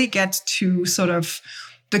we really get to sort of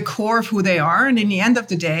the core of who they are. And in the end of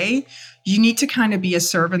the day, you need to kind of be a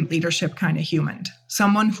servant leadership kind of human,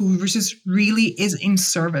 someone who just really is in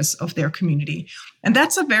service of their community. And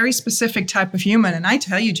that's a very specific type of human. And I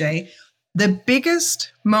tell you, Jay, the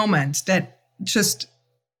biggest moment that just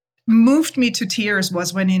moved me to tears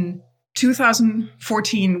was when in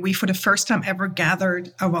 2014, we for the first time ever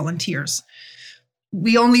gathered our volunteers.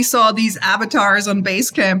 We only saw these avatars on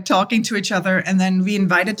Basecamp talking to each other, and then we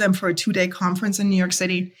invited them for a 2-day conference in New York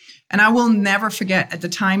City. And I will never forget, at the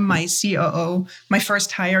time, my COO, my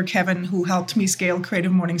first hire, Kevin, who helped me scale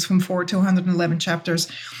Creative Mornings from 4 to 111 chapters,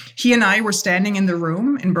 he and I were standing in the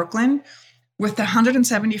room in Brooklyn with the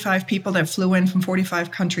 175 people that flew in from 45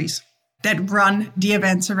 countries that run the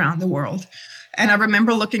events around the world. And I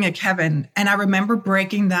remember looking at Kevin, and I remember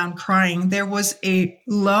breaking down crying. There was a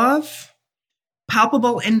love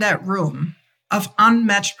palpable in that room of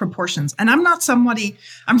unmatched proportions. And I'm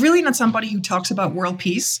really not somebody who talks about world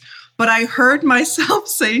peace, but I heard myself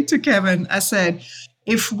say to Kevin, I said,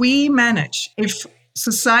 if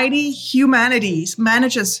society, humanity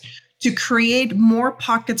manages to create more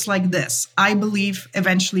pockets like this, I believe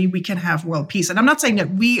eventually we can have world peace. And I'm not saying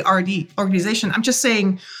that we are the organization. I'm just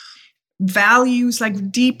saying values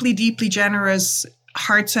like deeply, deeply generous,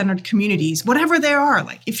 heart-centered communities, whatever they are.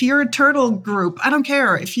 Like if you're a turtle group, I don't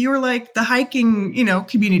care. If you're like the hiking,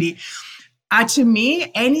 community, to me,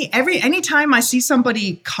 anytime I see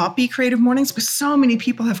somebody copy Creative Mornings, because so many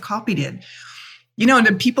people have copied it, and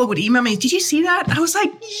then people would email me, did you see that? I was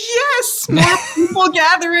like, yes, more people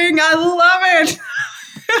gathering. I love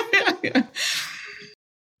it.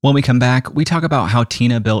 When we come back, we talk about how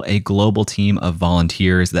Tina built a global team of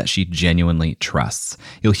volunteers that she genuinely trusts.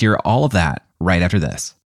 You'll hear all of that right after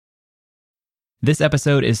this. This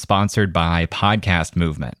episode is sponsored by Podcast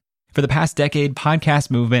Movement. For the past decade, Podcast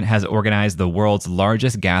Movement has organized the world's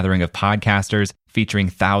largest gathering of podcasters, featuring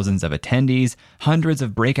thousands of attendees, hundreds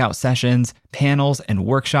of breakout sessions, panels, and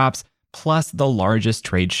workshops, plus the largest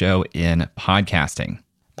trade show in podcasting.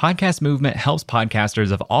 Podcast Movement helps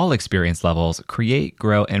podcasters of all experience levels create,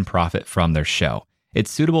 grow, and profit from their show. It's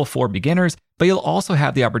suitable for beginners, but you'll also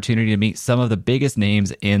have the opportunity to meet some of the biggest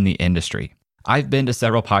names in the industry. I've been to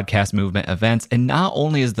several Podcast Movement events, and not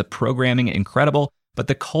only is the programming incredible, but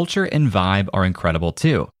the culture and vibe are incredible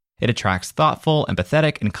too. It attracts thoughtful,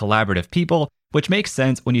 empathetic, and collaborative people, which makes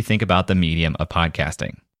sense when you think about the medium of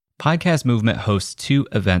podcasting. Podcast Movement hosts 2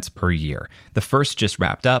 events per year. The first just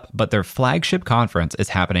wrapped up, but their flagship conference is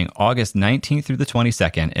happening August 19th through the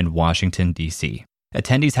 22nd in Washington, D.C.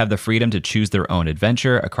 Attendees have the freedom to choose their own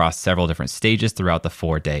adventure across several different stages throughout the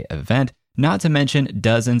 4-day event, not to mention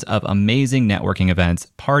dozens of amazing networking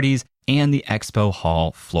events, parties, and the expo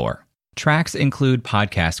hall floor. Tracks include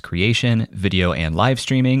podcast creation, video and live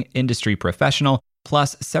streaming, industry professional,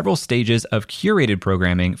 plus several stages of curated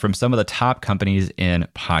programming from some of the top companies in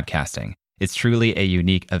podcasting. It's truly a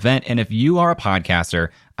unique event, and if you are a podcaster,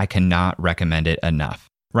 I cannot recommend it enough.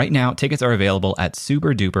 Right now, tickets are available at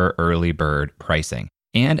super duper early bird pricing.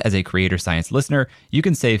 And as a Creator Science listener, you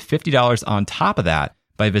can save $50 on top of that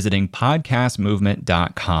by visiting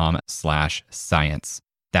podcastmovement.com/science.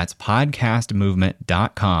 That's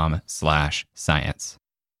podcastmovement.com/science.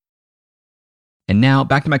 And now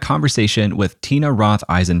back to my conversation with Tina Roth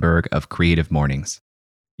Eisenberg of Creative Mornings.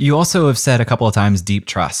 You also have said a couple of times deep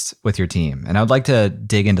trust with your team. And I would like to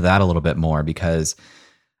dig into that a little bit more because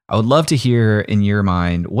I would love to hear in your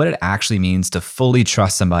mind what it actually means to fully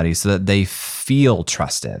trust somebody so that they feel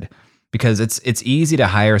trusted. Because it's easy to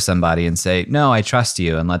hire somebody and say, no, I trust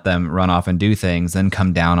you, and let them run off and do things, then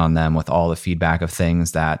come down on them with all the feedback of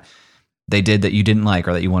things that they did that you didn't like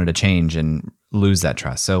or that you wanted to change, and lose that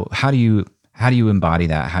trust. So how do you embody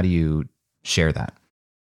that? How do you share that?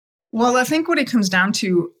 Well, I think what it comes down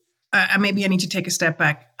to, maybe I need to take a step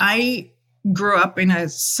back. I grew up in a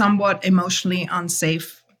somewhat emotionally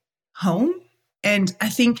unsafe home. And I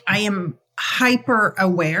think I am hyper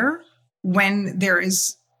aware when there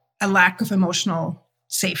is a lack of emotional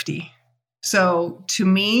safety. So to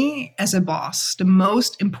me, as a boss, the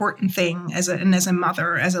most important thing as a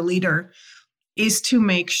mother, as a leader, is to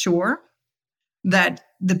make sure that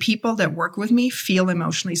the people that work with me feel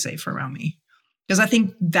emotionally safe around me. Because I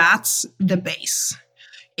think that's the base.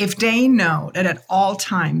 If they know that at all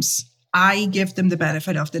times, I give them the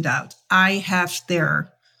benefit of the doubt, I have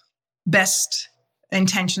their best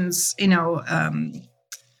intentions,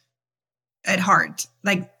 at heart,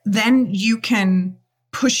 then you can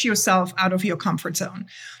push yourself out of your comfort zone.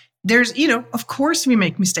 There's, of course we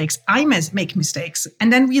make mistakes. I make mistakes.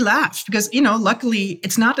 And then we laugh because, luckily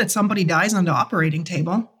it's not that somebody dies on the operating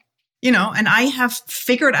table, and I have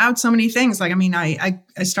figured out so many things. I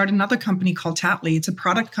started another company called Tatley. It's a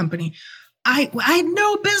product company. I had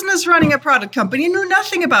no business running a product company. I knew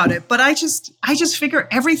nothing about it, but I just figure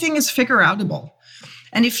everything is figure outable.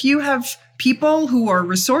 And if you have people who are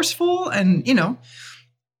resourceful and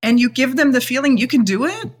you give them the feeling you can do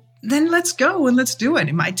it, then let's go and let's do it.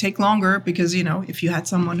 It might take longer because, if you had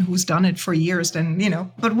someone who's done it for years, then,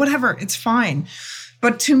 but whatever, it's fine.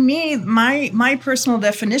 But to me, my personal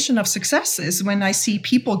definition of success is when I see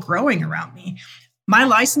people growing around me. My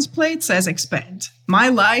license plate says expand. My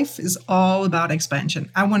life is all about expansion.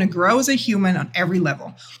 I want to grow as a human on every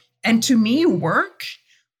level. And to me, work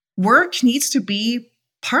needs to be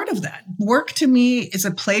part of that. Work to me is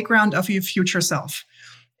a playground of your future self.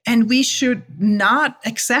 And we should not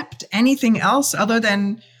accept anything else other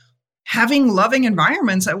than having loving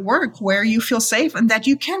environments at work where you feel safe and that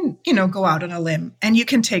you can, go out on a limb and you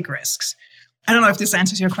can take risks. I don't know if this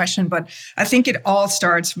answers your question, but I think it all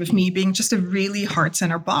starts with me being just a really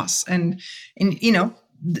heart-centered boss. And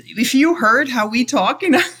if you heard how we talk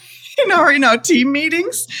in our team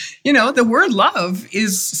meetings, the word love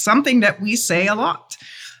is something that we say a lot.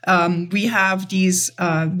 We have these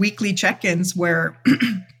weekly check-ins where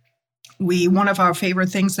one of our favorite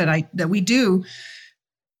things that we do,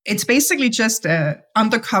 it's basically just a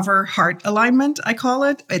undercover heart alignment, I call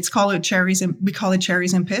it. We call it cherries and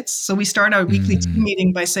pits. So we start our weekly team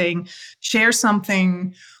meeting by saying, share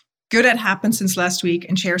something good that happened since last week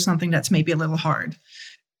and share something that's maybe a little hard.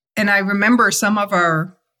 And I remember some of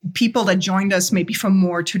our people that joined us maybe from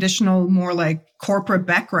more traditional, more like corporate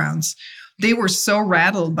backgrounds, they were so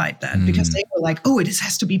rattled by that because they were like, oh, it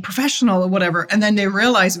has to be professional or whatever. And then they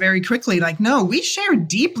realized very quickly, no, we share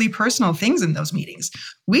deeply personal things in those meetings.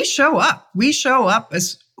 We show up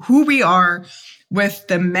as who we are with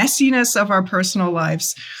the messiness of our personal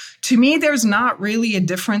lives. To me, there's not really a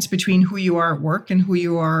difference between who you are at work and who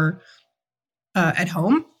you are at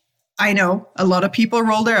home. I know a lot of people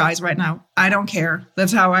roll their eyes right now. I don't care.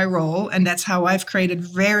 That's how I roll. And that's how I've created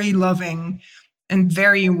very loving and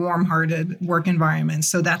very warm-hearted work environments.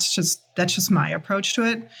 So that's just my approach to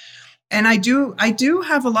it. And I do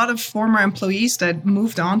have a lot of former employees that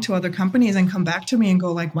moved on to other companies and come back to me and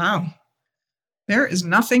go wow, there is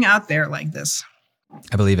nothing out there like this.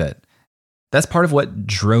 I believe it. That's part of what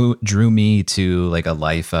drew me to a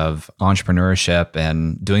life of entrepreneurship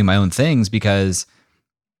and doing my own things, because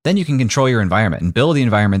then you can control your environment and build the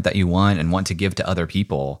environment that you want and want to give to other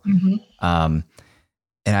people.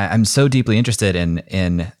 And I'm so deeply interested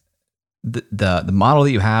in the model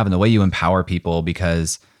that you have and the way you empower people,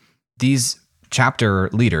 because these chapter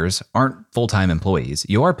leaders aren't full-time employees.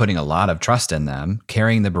 You are putting a lot of trust in them,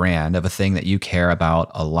 carrying the brand of a thing that you care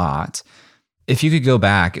about a lot. If you could go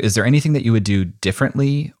back, is there anything that you would do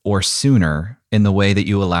differently or sooner in the way that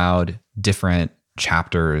you allowed different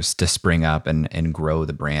chapters to spring up and grow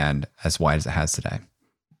the brand as wide as it has today?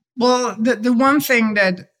 Well, the one thing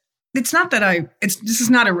that it's not that this is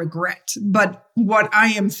not a regret, but what I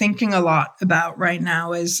am thinking a lot about right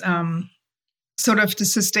now is sort of the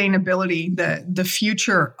sustainability, the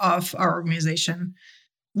future of our organization.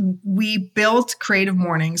 We built Creative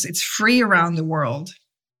Mornings. It's free around the world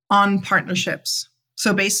on partnerships.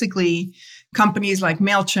 So basically, companies like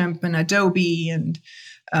MailChimp and Adobe and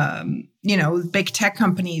big tech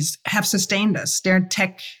companies have sustained us.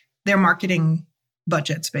 Their marketing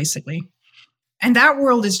budgets, basically. And that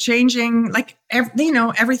world is changing. Like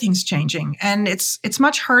everything's changing, and it's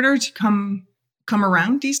much harder to come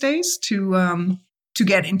around these days to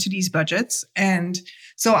get into these budgets. And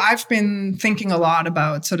so I've been thinking a lot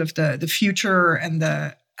about sort of the future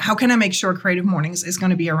and how can I make sure Creative Mornings is going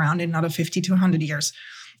to be around in another 50 to 100 years.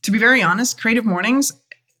 To be very honest, Creative Mornings,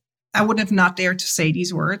 I would have not dared to say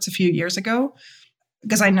these words a few years ago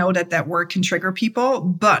because I know that word can trigger people.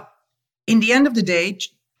 But in the end of the day,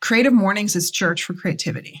 Creative Mornings is church for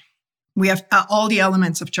creativity. We have all the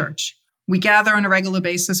elements of church. We gather on a regular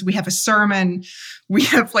basis. We have a sermon. We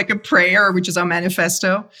have like a prayer, which is our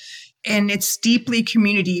manifesto. And it's deeply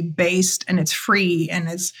community-based and it's free.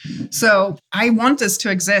 So I want this to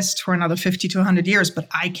exist for another 50 to 100 years, but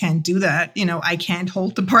I can't do that. I can't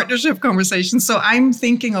hold the partnership conversation. So I'm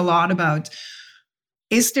thinking a lot about,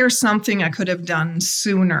 is there something I could have done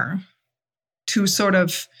sooner to sort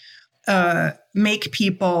of make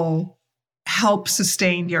people help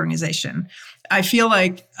sustain the organization? I feel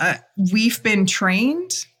like we've been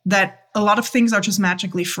trained that a lot of things are just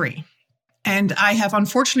magically free. And I have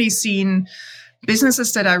unfortunately seen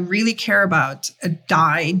businesses that I really care about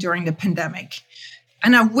die during the pandemic.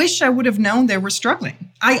 And I wish I would have known they were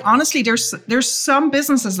struggling. I honestly, there's some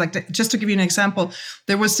businesses like that. Just to give you an example,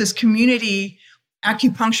 there was this community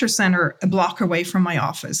acupuncture center a block away from my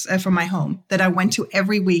office, from my home, that I went to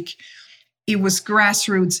every week. It was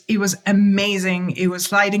grassroots. It was amazing. It was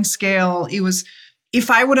sliding scale. If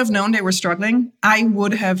I would have known they were struggling, I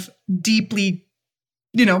would have deeply,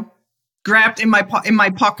 grabbed in my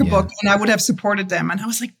pocketbook and I would have supported them. And I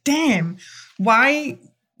was like, damn, why,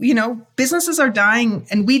 businesses are dying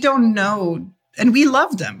and we don't know, and we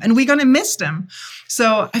love them and we're going to miss them.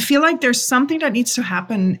 So I feel like there's something that needs to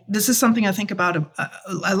happen. This is something I think about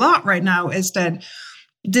a lot right now, is that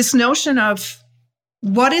this notion of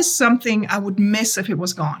what is something I would miss if it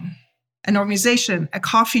was gone? An organization, a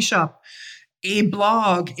coffee shop, a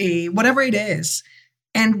blog, whatever it is.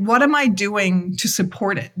 And what am I doing to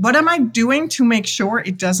support it? What am I doing to make sure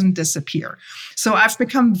it doesn't disappear? So I've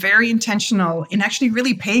become very intentional in actually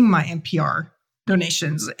really paying my NPR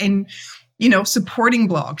donations and, supporting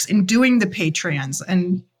blogs and doing the Patreons.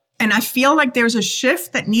 And I feel like there's a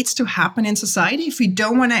shift that needs to happen in society if we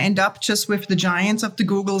don't want to end up just with the giants of the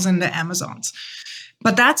Googles and the Amazons.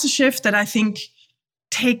 But that's a shift that I think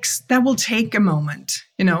will take a moment,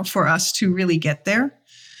 for us to really get there.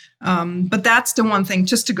 But that's the one thing,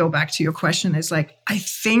 just to go back to your question, is like,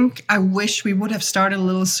 I wish we would have started a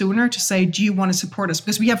little sooner to say, do you want to support us?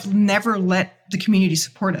 Because we have never let the community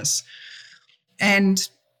support us. And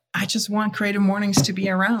I just want Creative Mornings to be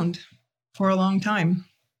around for a long time.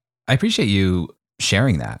 I appreciate you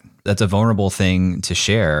sharing that. That's a vulnerable thing to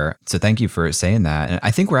share. So thank you for saying that. And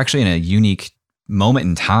I think we're actually in a unique moment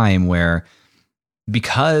in time where,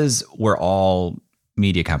 because we're all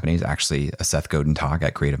media companies, actually a Seth Godin talk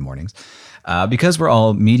at Creative Mornings, because we're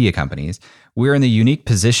all media companies, we're in the unique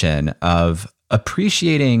position of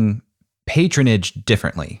appreciating patronage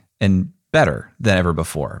differently and better than ever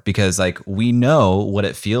before, because we know what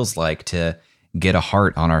it feels like to get a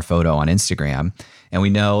heart on our photo on Instagram, and we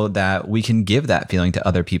know that we can give that feeling to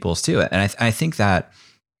other people too. And I think that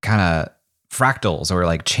kind of fractals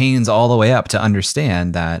or chains all the way up to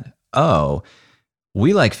understand that,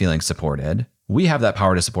 we like feeling supported. We have that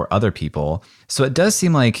power to support other people. So it does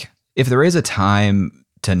seem like if there is a time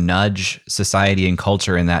to nudge society and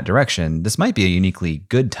culture in that direction, this might be a uniquely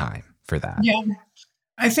good time for that. Yeah,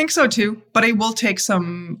 I think so too. But it will take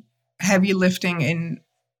some heavy lifting in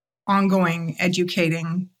ongoing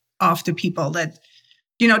educating of the people that,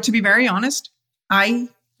 to be very honest, I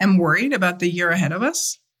am worried about the year ahead of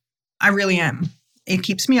us. I really am. It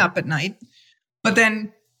keeps me up at night. But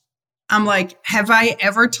then I'm like, have I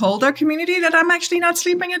ever told our community that I'm actually not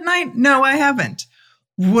sleeping at night? No, I haven't.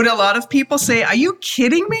 Would a lot of people say, are you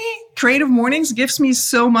kidding me? Creative Mornings gives me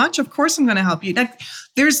so much. Of course I'm going to help you.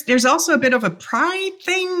 There's also a bit of a pride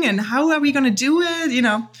thing, and how are we going to do it?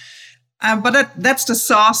 But that's the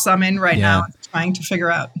sauce I'm in right now, trying to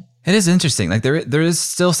figure out. It is interesting. Like there is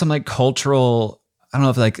still some like cultural, I don't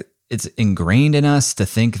know if like it's ingrained in us to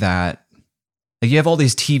think that like you have all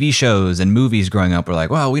these TV shows and movies growing up. We're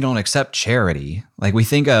like, well, we don't accept charity. Like we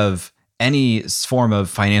think of any form of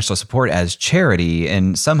financial support as charity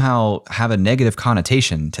and somehow have a negative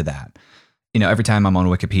connotation to that. You know, every time I'm on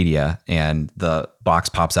Wikipedia and the box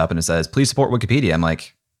pops up and it says, please support Wikipedia, I'm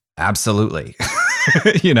like, absolutely.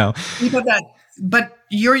 You know, but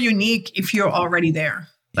you're unique if you're already there.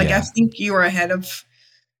 Like, I think you're ahead of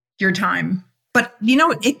your time. But, you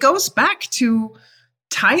know, it goes back to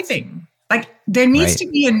tithing. Like, there needs to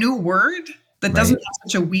be a new word that doesn't have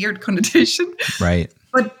such a weird connotation. Right.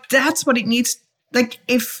 But that's what it needs. Like,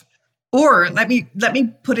 let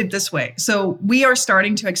me put it this way. So we are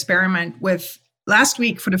starting to experiment with, last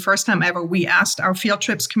week, for the first time ever, we asked our field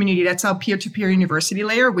trips community, that's our peer-to-peer university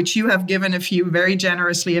layer, which you have given a few very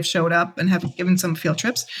generously, have showed up and have given some field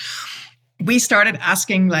trips. We started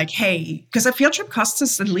asking like, hey, because a field trip costs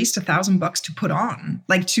us at least $1,000 to put on,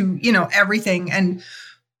 like to, you know, everything. And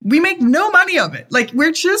we make no money of it. Like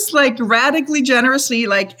we're just like radically generously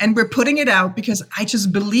like, and we're putting it out because I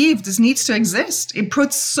just believe this needs to exist. It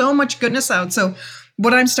puts so much goodness out. So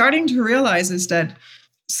what I'm starting to realize is that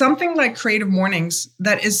something like Creative Mornings,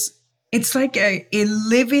 it's like a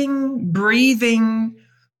living, breathing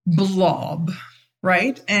blob,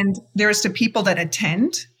 right? And there's the people that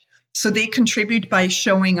attend. So they contribute by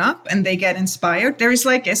showing up and they get inspired. There is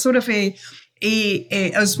like a sort of a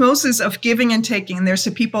osmosis of giving and taking. And there's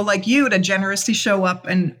the people like you that generously show up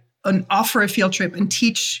and offer a field trip and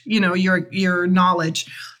teach, you know, your knowledge.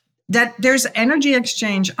 That there's energy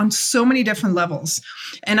exchange on so many different levels.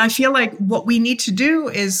 And I feel like what we need to do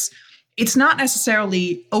is, it's not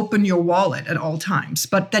necessarily open your wallet at all times,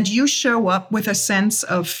 but that you show up with a sense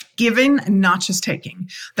of giving and not just taking.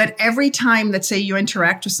 That every time that, say, you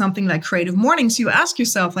interact with something like Creative Mornings, you ask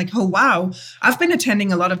yourself like, oh, wow, I've been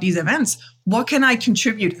attending a lot of these events. What can I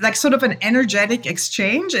contribute? Like sort of an energetic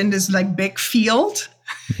exchange in this like big field.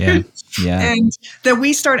 Yeah. And that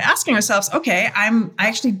we start asking ourselves, okay, I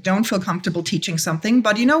actually don't feel comfortable teaching something,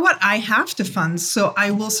 but you know what? I have the funds, so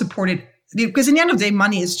I will support it. Because in the end of the day,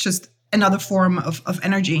 money is just another form of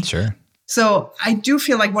energy. Sure. So I do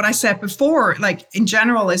feel like what I said before, like in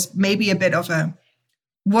general, is maybe a bit of a,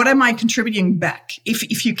 what am I contributing back?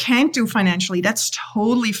 If you can't do financially, that's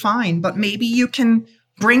totally fine. But maybe you can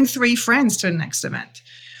bring 3 friends to the next event.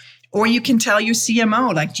 Or you can tell your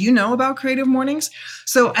CMO, like, do you know about Creative Mornings?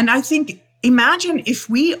 So, and I think, imagine if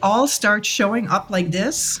we all start showing up like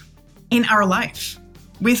this in our life,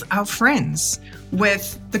 with our friends,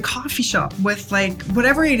 with the coffee shop, with like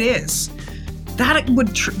whatever it is, that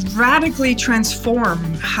would radically transform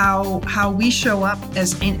how we show up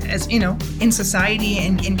as you know, in society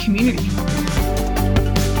and in community.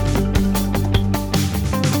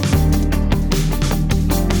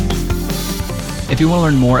 If you want to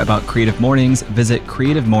learn more about Creative Mornings, visit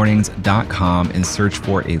creativemornings.com and search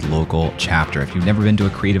for a local chapter. If you've never been to a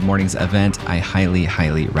Creative Mornings event, I highly,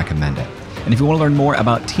 highly recommend it. And if you want to learn more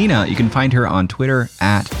about Tina, you can find her on Twitter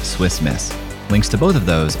 @SwissMiss. Links to both of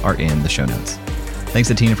those are in the show notes. Thanks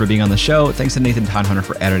to Tina for being on the show. Thanks to Nathan Todhunter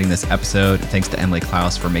for editing this episode. Thanks to Emily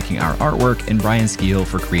Klaus for making our artwork, and Brian Skeel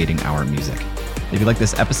for creating our music. If you like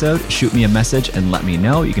this episode, shoot me a message and let me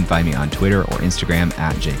know. You can find me on Twitter or Instagram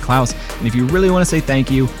 @jklaus. And if you really want to say thank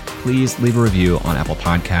you, please leave a review on Apple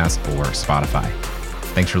Podcasts or Spotify.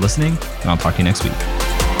 Thanks for listening, and I'll talk to you next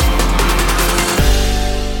week.